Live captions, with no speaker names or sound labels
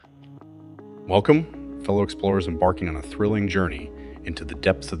Welcome, fellow explorers embarking on a thrilling journey into the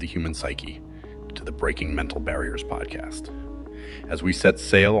depths of the human psyche, to the Breaking Mental Barriers podcast. As we set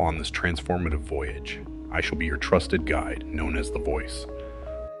sail on this transformative voyage, I shall be your trusted guide, known as the Voice.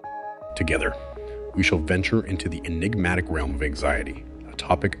 Together, we shall venture into the enigmatic realm of anxiety, a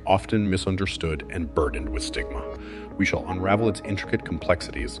topic often misunderstood and burdened with stigma. We shall unravel its intricate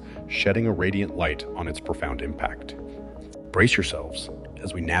complexities, shedding a radiant light on its profound impact. Brace yourselves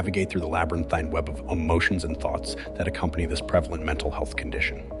as we navigate through the labyrinthine web of emotions and thoughts that accompany this prevalent mental health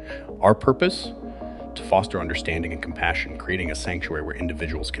condition. Our purpose? To foster understanding and compassion, creating a sanctuary where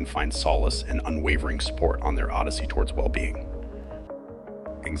individuals can find solace and unwavering support on their odyssey towards well-being.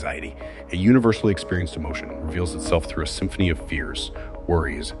 Anxiety, a universally experienced emotion, reveals itself through a symphony of fears,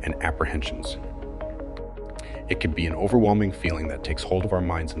 worries, and apprehensions. It can be an overwhelming feeling that takes hold of our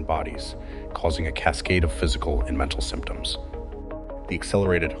minds and bodies, causing a cascade of physical and mental symptoms. The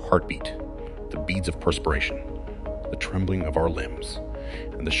accelerated heartbeat, the beads of perspiration, the trembling of our limbs,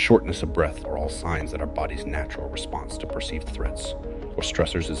 and the shortness of breath are all signs that our body's natural response to perceived threats or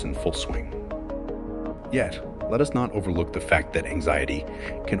stressors is in full swing. Yet, let us not overlook the fact that anxiety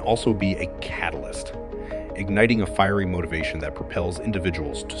can also be a catalyst, igniting a fiery motivation that propels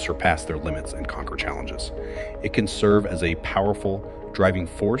individuals to surpass their limits and conquer challenges. It can serve as a powerful driving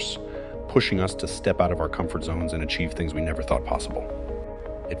force, pushing us to step out of our comfort zones and achieve things we never thought possible.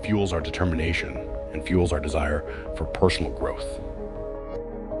 It fuels our determination and fuels our desire for personal growth.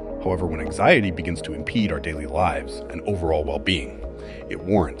 However, when anxiety begins to impede our daily lives and overall well-being, it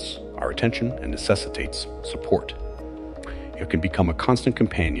warrants our attention and necessitates support. It can become a constant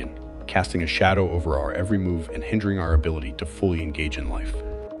companion, casting a shadow over our every move and hindering our ability to fully engage in life.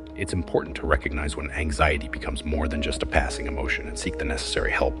 It's important to recognize when anxiety becomes more than just a passing emotion and seek the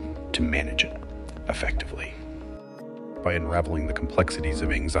necessary help to manage it effectively. By unraveling the complexities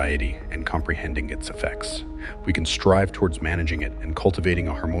of anxiety and comprehending its effects, we can strive towards managing it and cultivating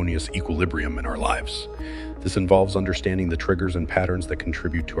a harmonious equilibrium in our lives. This involves understanding the triggers and patterns that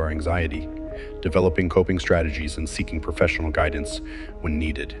contribute to our anxiety, developing coping strategies, and seeking professional guidance when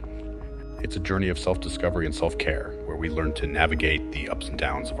needed. It's a journey of self-discovery and self-care, where we learn to navigate the ups and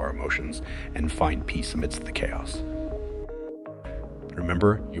downs of our emotions and find peace amidst the chaos.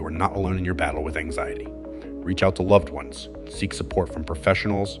 Remember, you are not alone in your battle with anxiety. Reach out to loved ones, seek support from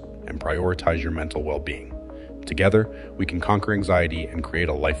professionals, and prioritize your mental well-being. Together, we can conquer anxiety and create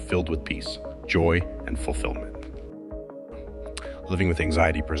a life filled with peace, joy, and fulfillment. Living with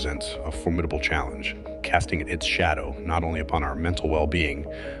anxiety presents a formidable challenge, casting its shadow not only upon our mental well-being,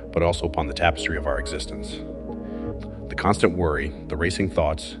 but also upon the tapestry of our existence. The constant worry, the racing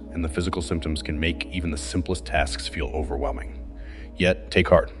thoughts, and the physical symptoms can make even the simplest tasks feel overwhelming. Yet, take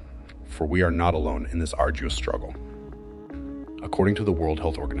heart, for we are not alone in this arduous struggle. According to the World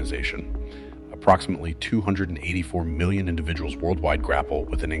Health Organization, approximately 284 million individuals worldwide grapple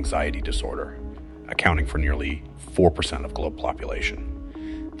with an anxiety disorder, accounting for nearly 4% of global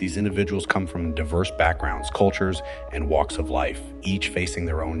population. These individuals come from diverse backgrounds, cultures, and walks of life, each facing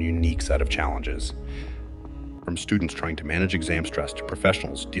their own unique set of challenges. From students trying to manage exam stress to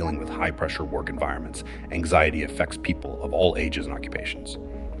professionals dealing with high-pressure work environments, anxiety affects people of all ages and occupations.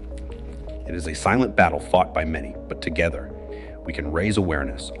 It is a silent battle fought by many, but together, we can raise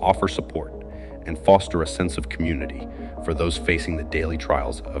awareness, offer support, and foster a sense of community for those facing the daily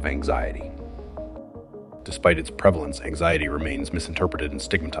trials of anxiety. Despite its prevalence, anxiety remains misinterpreted and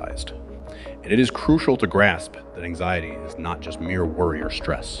stigmatized. And it is crucial to grasp that anxiety is not just mere worry or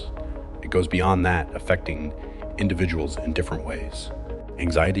stress. It goes beyond that, affecting individuals in different ways.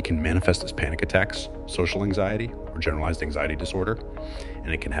 Anxiety can manifest as panic attacks, social anxiety, or generalized anxiety disorder,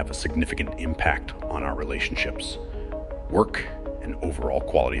 and it can have a significant impact on our relationships, work, and overall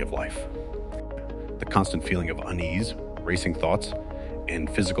quality of life. The constant feeling of unease, racing thoughts, and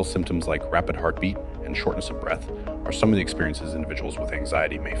physical symptoms like rapid heartbeat and shortness of breath are some of the experiences individuals with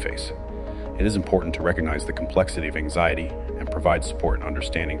anxiety may face. It is important to recognize the complexity of anxiety and provide support and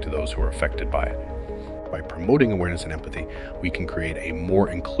understanding to those who are affected by it. By promoting awareness and empathy, we can create a more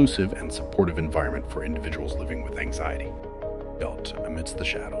inclusive and supportive environment for individuals living with anxiety. Built amidst the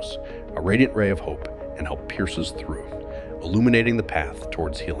shadows, a radiant ray of hope and help pierces through, illuminating the path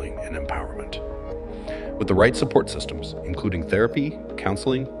towards healing and empowerment. With the right support systems, including therapy,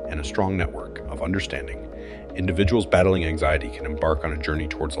 counseling, and a strong network of understanding, individuals battling anxiety can embark on a journey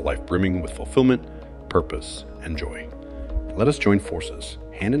towards a life brimming with fulfillment, purpose, and joy. Let us join forces,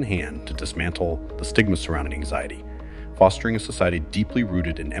 hand in hand, to dismantle the stigma surrounding anxiety, fostering a society deeply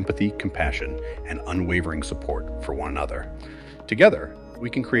rooted in empathy, compassion, and unwavering support for one another. Together, we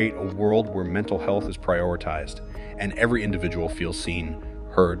can create a world where mental health is prioritized and every individual feels seen,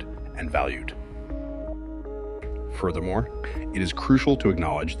 heard, and valued. Furthermore, it is crucial to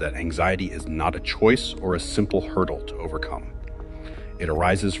acknowledge that anxiety is not a choice or a simple hurdle to overcome. It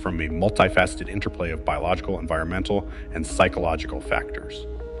arises from a multifaceted interplay of biological, environmental, and psychological factors.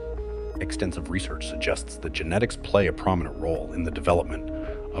 Extensive research suggests that genetics play a prominent role in the development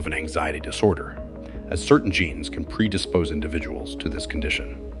of an anxiety disorder, as certain genes can predispose individuals to this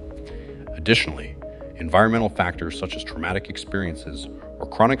condition. Additionally, environmental factors such as traumatic experiences or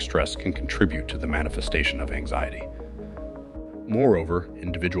chronic stress can contribute to the manifestation of anxiety. Moreover,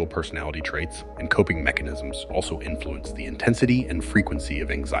 individual personality traits and coping mechanisms also influence the intensity and frequency of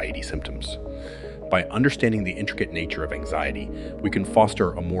anxiety symptoms. By understanding the intricate nature of anxiety, we can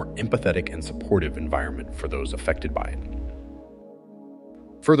foster a more empathetic and supportive environment for those affected by it.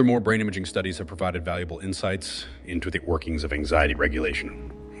 Furthermore, brain imaging studies have provided valuable insights into the workings of anxiety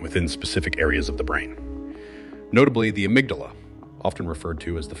regulation within specific areas of the brain. Notably, the amygdala, often referred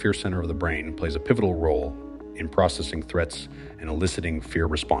to as the fear center of the brain, plays a pivotal role in processing threats and eliciting fear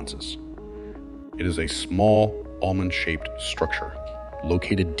responses. It is a small, almond-shaped structure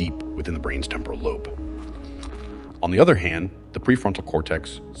located deep within the brain's temporal lobe. On the other hand, the prefrontal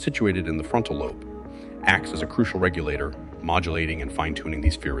cortex, situated in the frontal lobe, acts as a crucial regulator, modulating and fine-tuning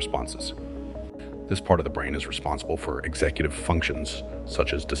these fear responses. This part of the brain is responsible for executive functions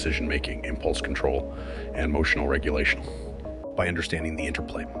such as decision-making, impulse control, and emotional regulation. By understanding the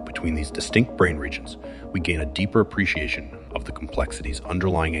interplay between these distinct brain regions, we gain a deeper appreciation of the complexities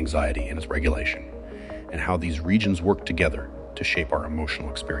underlying anxiety and its regulation, and how these regions work together to shape our emotional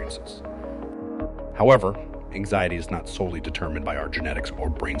experiences. However, anxiety is not solely determined by our genetics or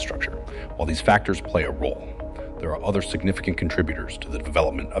brain structure. While these factors play a role, there are other significant contributors to the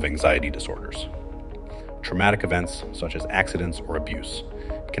development of anxiety disorders. Traumatic events, such as accidents or abuse,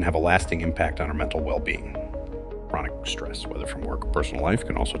 can have a lasting impact on our mental well-being. Chronic stress, whether from work or personal life,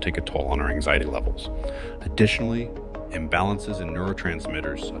 can also take a toll on our anxiety levels. Additionally, imbalances in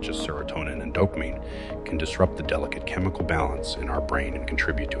neurotransmitters such as serotonin and dopamine can disrupt the delicate chemical balance in our brain and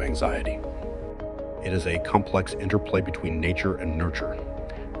contribute to anxiety. It is a complex interplay between nature and nurture,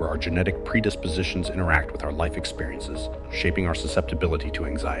 where our genetic predispositions interact with our life experiences, shaping our susceptibility to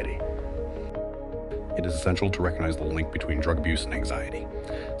anxiety. It is essential to recognize the link between drug abuse and anxiety.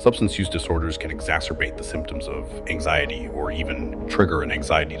 Substance use disorders can exacerbate the symptoms of anxiety or even trigger an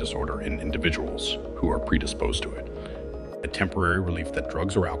anxiety disorder in individuals who are predisposed to it. A temporary relief that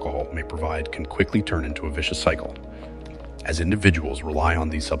drugs or alcohol may provide can quickly turn into a vicious cycle, as individuals rely on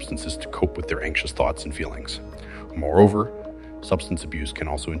these substances to cope with their anxious thoughts and feelings. Moreover, substance abuse can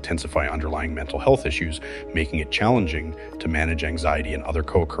also intensify underlying mental health issues, making it challenging to manage anxiety and other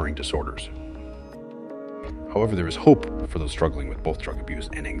co-occurring disorders. However, there is hope for those struggling with both drug abuse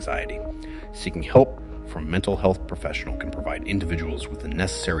and anxiety. Seeking help from a mental health professional can provide individuals with the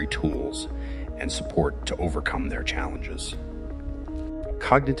necessary tools and support to overcome their challenges.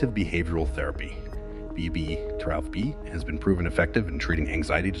 Cognitive behavioral therapy, BBTherapy, has been proven effective in treating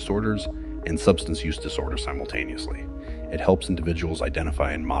anxiety disorders and substance use disorders simultaneously. It helps individuals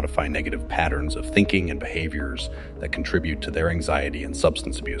identify and modify negative patterns of thinking and behaviors that contribute to their anxiety and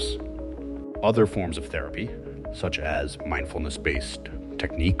substance abuse. Other forms of therapy, such as mindfulness-based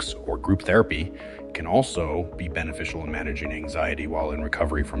techniques or group therapy, can also be beneficial in managing anxiety while in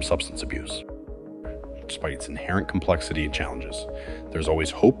recovery from substance abuse. Despite its inherent complexity and challenges, there's always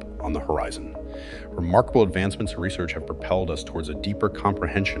hope on the horizon. Remarkable advancements in research have propelled us towards a deeper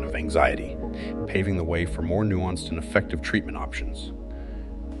comprehension of anxiety, paving the way for more nuanced and effective treatment options.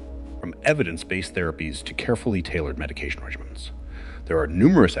 From evidence-based therapies to carefully tailored medication regimens, there are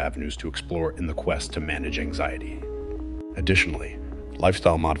numerous avenues to explore in the quest to manage anxiety. Additionally,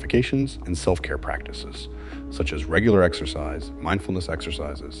 lifestyle modifications and self-care practices, such as regular exercise, mindfulness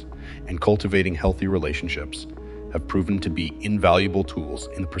exercises, and cultivating healthy relationships, have proven to be invaluable tools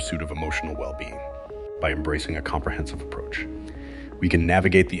in the pursuit of emotional well-being. By embracing a comprehensive approach, we can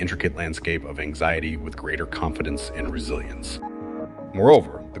navigate the intricate landscape of anxiety with greater confidence and resilience.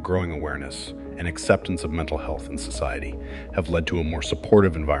 Moreover, the growing awareness and acceptance of mental health in society have led to a more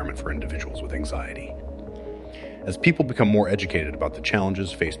supportive environment for individuals with anxiety. As people become more educated about the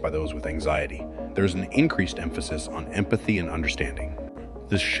challenges faced by those with anxiety, there is an increased emphasis on empathy and understanding.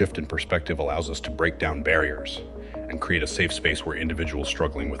 This shift in perspective allows us to break down barriers and create a safe space where individuals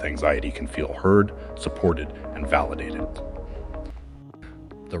struggling with anxiety can feel heard, supported, and validated.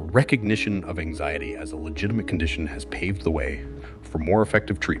 The recognition of anxiety as a legitimate condition has paved the way for more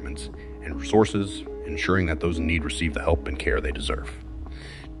effective treatments and resources, ensuring that those in need receive the help and care they deserve.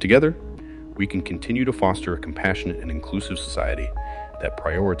 Together, we can continue to foster a compassionate and inclusive society that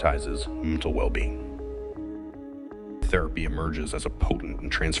prioritizes mental well-being. therapy emerges as a potent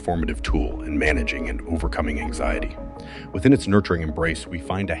and transformative tool in managing and overcoming anxiety. Within its nurturing embrace, we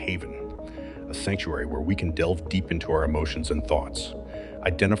find a haven, a sanctuary where we can delve deep into our emotions and thoughts,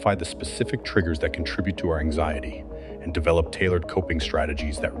 identify the specific triggers that contribute to our anxiety, and develop tailored coping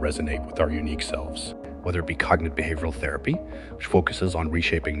strategies that resonate with our unique selves. Whether it be cognitive behavioral therapy, which focuses on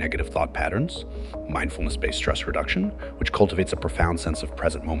reshaping negative thought patterns, mindfulness-based stress reduction, which cultivates a profound sense of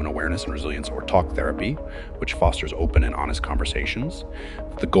present moment awareness and resilience, or talk therapy, which fosters open and honest conversations,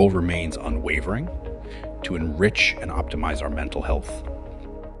 the goal remains unwavering: to enrich and optimize our mental health,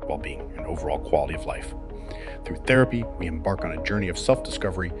 well-being, and overall quality of life. Through therapy, we embark on a journey of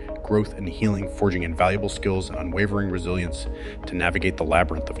self-discovery, growth, and healing, forging invaluable skills and unwavering resilience to navigate the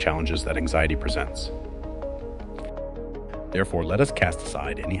labyrinth of challenges that anxiety presents. Therefore, let us cast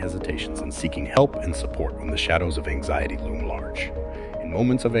aside any hesitations in seeking help and support when the shadows of anxiety loom large. In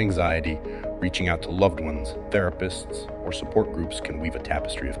moments of anxiety, reaching out to loved ones, therapists, or support groups can weave a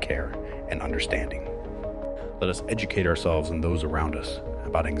tapestry of care and understanding. Let us educate ourselves and those around us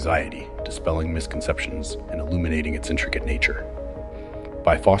about anxiety, dispelling misconceptions and illuminating its intricate nature.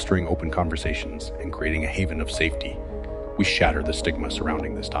 By fostering open conversations and creating a haven of safety, we shatter the stigma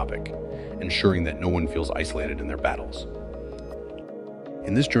surrounding this topic, ensuring that no one feels isolated in their battles.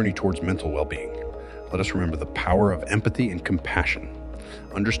 In this journey towards mental well-being, let us remember the power of empathy and compassion,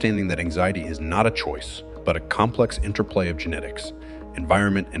 understanding that anxiety is not a choice, but a complex interplay of genetics,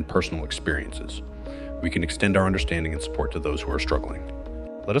 environment, and personal experiences. We can extend our understanding and support to those who are struggling.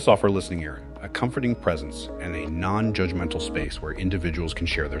 Let us offer a listening ear, a comforting presence, and a non-judgmental space where individuals can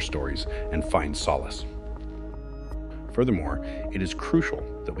share their stories and find solace. Furthermore, it is crucial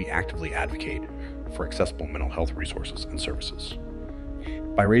that we actively advocate for accessible mental health resources and services.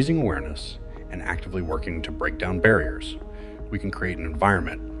 By raising awareness and actively working to break down barriers, we can create an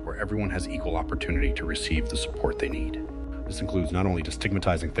environment where everyone has equal opportunity to receive the support they need. This includes not only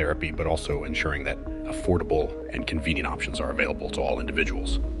destigmatizing therapy, but also ensuring that affordable and convenient options are available to all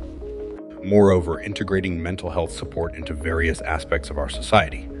individuals. Moreover, integrating mental health support into various aspects of our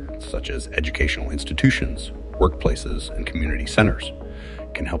society, such as educational institutions, workplaces, and community centers,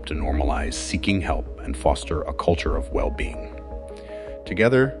 can help to normalize seeking help and foster a culture of well-being.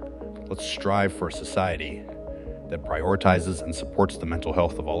 Together, let's strive for a society that prioritizes and supports the mental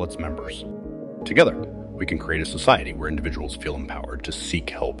health of all its members. Together, we can create a society where individuals feel empowered to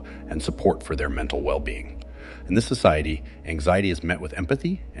seek help and support for their mental well-being. In this society, anxiety is met with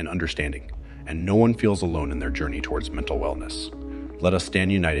empathy and understanding, and no one feels alone in their journey towards mental wellness. Let us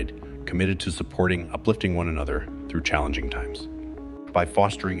stand united, committed to supporting, uplifting one another through challenging times. By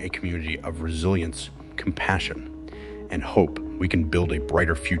fostering a community of resilience, compassion, and hope, we can build a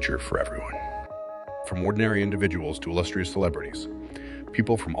brighter future for everyone. From ordinary individuals to illustrious celebrities,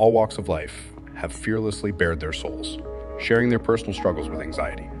 people from all walks of life have fearlessly bared their souls, sharing their personal struggles with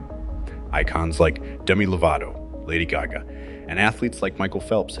anxiety. Icons like Demi Lovato, Lady Gaga, and athletes like Michael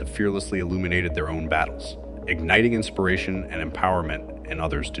Phelps have fearlessly illuminated their own battles, igniting inspiration and empowerment in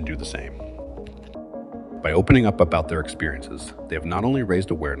others to do the same. By opening up about their experiences, they have not only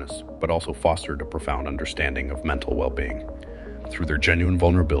raised awareness, but also fostered a profound understanding of mental well-being. Through their genuine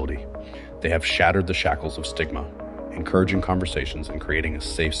vulnerability, they have shattered the shackles of stigma, encouraging conversations and creating a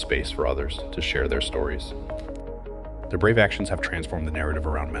safe space for others to share their stories. Their brave actions have transformed the narrative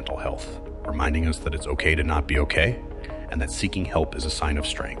around mental health, reminding us that it's okay to not be okay, and that seeking help is a sign of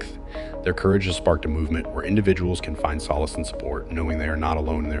strength. Their courage has sparked a movement where individuals can find solace and support, knowing they are not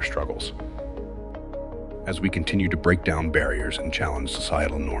alone in their struggles. As we continue to break down barriers and challenge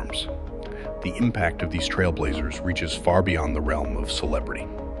societal norms, the impact of these trailblazers reaches far beyond the realm of celebrity.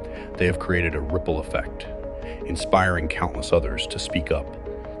 They have created a ripple effect, inspiring countless others to speak up,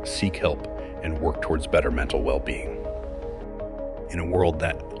 seek help, and work towards better mental well-being. In a world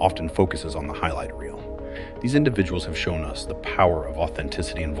that often focuses on the highlight reel, these individuals have shown us the power of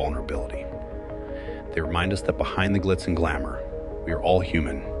authenticity and vulnerability. They remind us that behind the glitz and glamour, we are all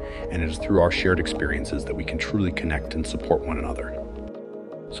human, and it is through our shared experiences that we can truly connect and support one another.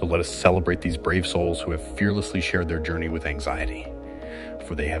 So let us celebrate these brave souls who have fearlessly shared their journey with anxiety,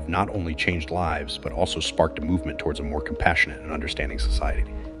 for they have not only changed lives, but also sparked a movement towards a more compassionate and understanding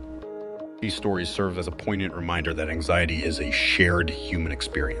society. These stories serve as a poignant reminder that anxiety is a shared human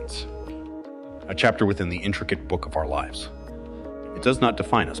experience, a chapter within the intricate book of our lives. It does not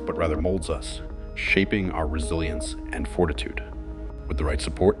define us, but rather molds us, shaping our resilience and fortitude. With the right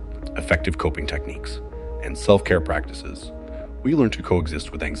support, effective coping techniques, and self-care practices, we learn to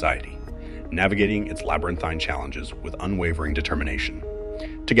coexist with anxiety, navigating its labyrinthine challenges with unwavering determination.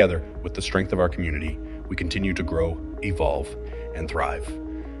 Together, with the strength of our community, we continue to grow, evolve, and thrive,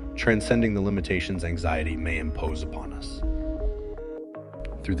 transcending the limitations anxiety may impose upon us.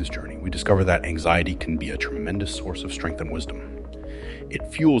 Through this journey, we discover that anxiety can be a tremendous source of strength and wisdom. It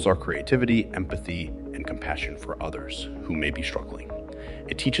fuels our creativity, empathy, and compassion for others who may be struggling.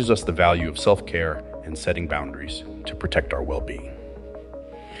 It teaches us the value of self-care and setting boundaries to protect our well-being.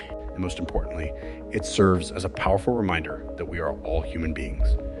 And most importantly, it serves as a powerful reminder that we are all human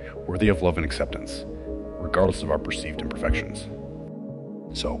beings, worthy of love and acceptance, regardless of our perceived imperfections.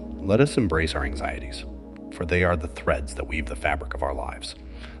 So, let us embrace our anxieties, for they are the threads that weave the fabric of our lives.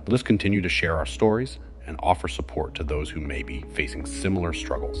 Let us continue to share our stories and offer support to those who may be facing similar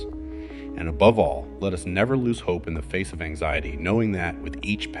struggles. And above all, let us never lose hope in the face of anxiety, knowing that with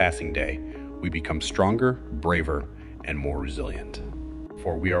each passing day, we become stronger, braver, and more resilient.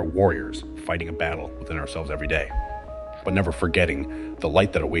 For we are warriors fighting a battle within ourselves every day, but never forgetting the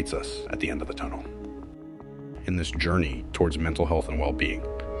light that awaits us at the end of the tunnel. In this journey towards mental health and well-being,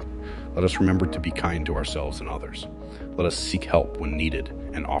 let us remember to be kind to ourselves and others. Let us seek help when needed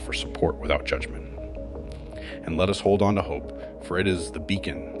and offer support without judgment. And let us hold on to hope, for it is the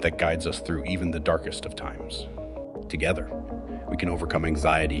beacon that guides us through even the darkest of times. Together, we can overcome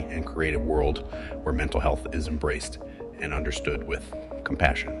anxiety and create a world where mental health is embraced and understood with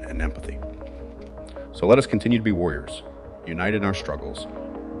compassion and empathy. So let us continue to be warriors, united in our struggles,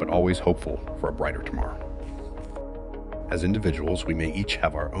 but always hopeful for a brighter tomorrow. As individuals, we may each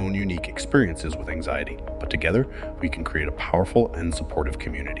have our own unique experiences with anxiety, but together we can create a powerful and supportive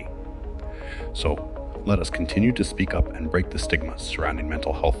community. So let us continue to speak up and break the stigmas surrounding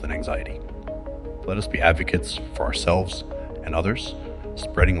mental health and anxiety. Let us be advocates for ourselves and others,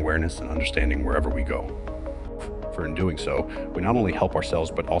 spreading awareness and understanding wherever we go. For in doing so, we not only help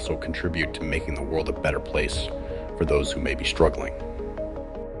ourselves, but also contribute to making the world a better place for those who may be struggling.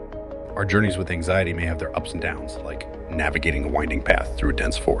 Our journeys with anxiety may have their ups and downs, like navigating a winding path through a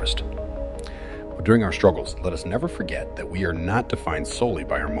dense forest. But during our struggles, let us never forget that we are not defined solely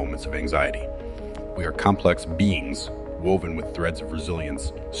by our moments of anxiety. We are complex beings woven with threads of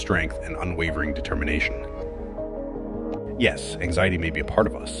resilience, strength, and unwavering determination. Yes, anxiety may be a part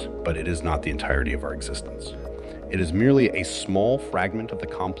of us, but it is not the entirety of our existence. It is merely a small fragment of the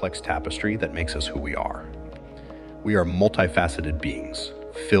complex tapestry that makes us who we are. We are multifaceted beings,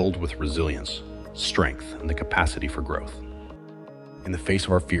 filled with resilience, strength, and the capacity for growth. In the face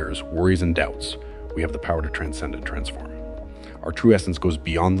of our fears, worries, and doubts, we have the power to transcend and transform. Our true essence goes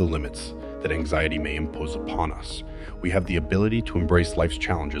beyond the limits that anxiety may impose upon us. We have the ability to embrace life's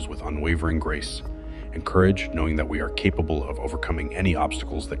challenges with unwavering grace and courage, knowing that we are capable of overcoming any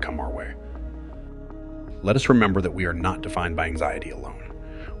obstacles that come our way. Let us remember that we are not defined by anxiety alone.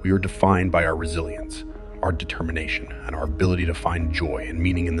 We are defined by our resilience, our determination, and our ability to find joy and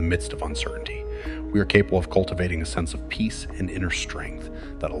meaning in the midst of uncertainty. We are capable of cultivating a sense of peace and inner strength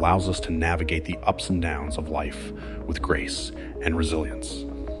that allows us to navigate the ups and downs of life with grace and resilience.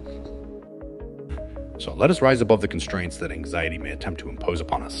 So let us rise above the constraints that anxiety may attempt to impose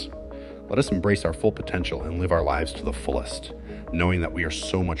upon us. Let us embrace our full potential and live our lives to the fullest, knowing that we are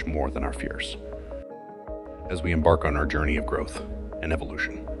so much more than our fears. As we embark on our journey of growth and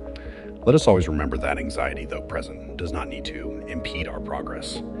evolution, let us always remember that anxiety, though present, does not need to impede our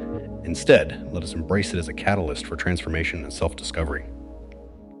progress. Instead, let us embrace it as a catalyst for transformation and self-discovery.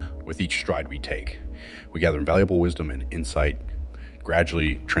 With each stride we take, we gather invaluable wisdom and insight,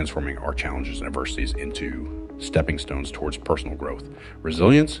 gradually transforming our challenges and adversities into stepping stones towards personal growth,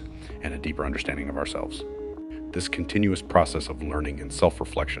 resilience, and a deeper understanding of ourselves. This continuous process of learning and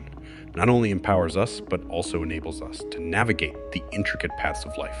self-reflection not only empowers us, but also enables us to navigate the intricate paths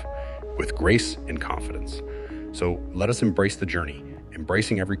of life with grace and confidence. So let us embrace the journey,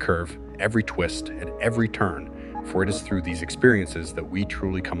 embracing every curve, every twist, and every turn, for it is through these experiences that we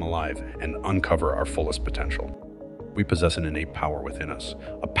truly come alive and uncover our fullest potential. We possess an innate power within us,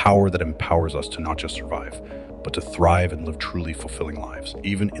 a power that empowers us to not just survive, but to thrive and live truly fulfilling lives,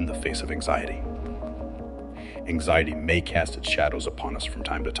 even in the face of anxiety. Anxiety may cast its shadows upon us from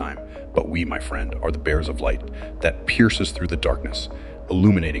time to time, but we, my friend, are the bearers of light that pierces through the darkness,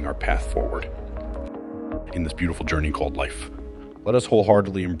 illuminating our path forward. In this beautiful journey called life, let us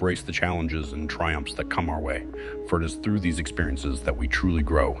wholeheartedly embrace the challenges and triumphs that come our way, for it is through these experiences that we truly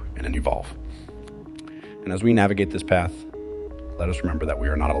grow and evolve. And as we navigate this path, let us remember that we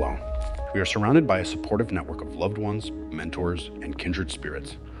are not alone. We are surrounded by a supportive network of loved ones, mentors, and kindred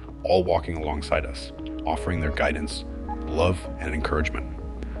spirits, all walking alongside us, offering their guidance, love, and encouragement.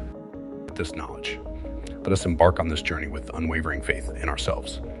 With this knowledge, let us embark on this journey with unwavering faith in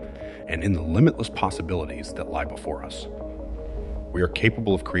ourselves and in the limitless possibilities that lie before us. We are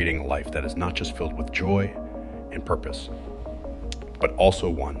capable of creating a life that is not just filled with joy and purpose, but also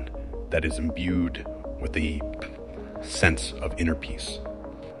one that is imbued with the sense of inner peace.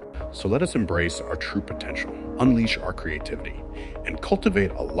 So let us embrace our true potential, unleash our creativity, and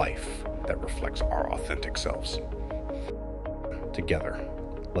cultivate a life that reflects our authentic selves. Together,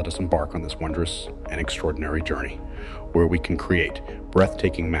 let us embark on this wondrous and extraordinary journey where we can create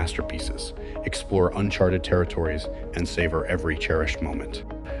breathtaking masterpieces, explore uncharted territories, and savor every cherished moment.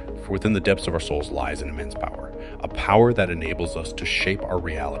 For within the depths of our souls lies an immense power, a power that enables us to shape our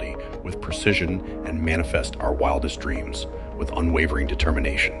reality with precision and manifest our wildest dreams with unwavering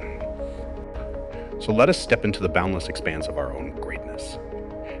determination. So let us step into the boundless expanse of our own greatness,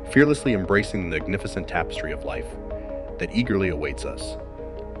 fearlessly embracing the magnificent tapestry of life that eagerly awaits us,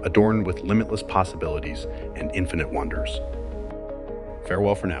 adorned with limitless possibilities and infinite wonders.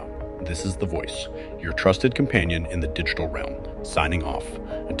 Farewell for now. This is The Voice, your trusted companion in the digital realm, signing off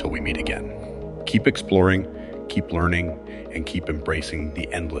until we meet again. Keep exploring, keep learning, and keep embracing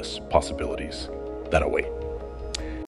the endless possibilities that await.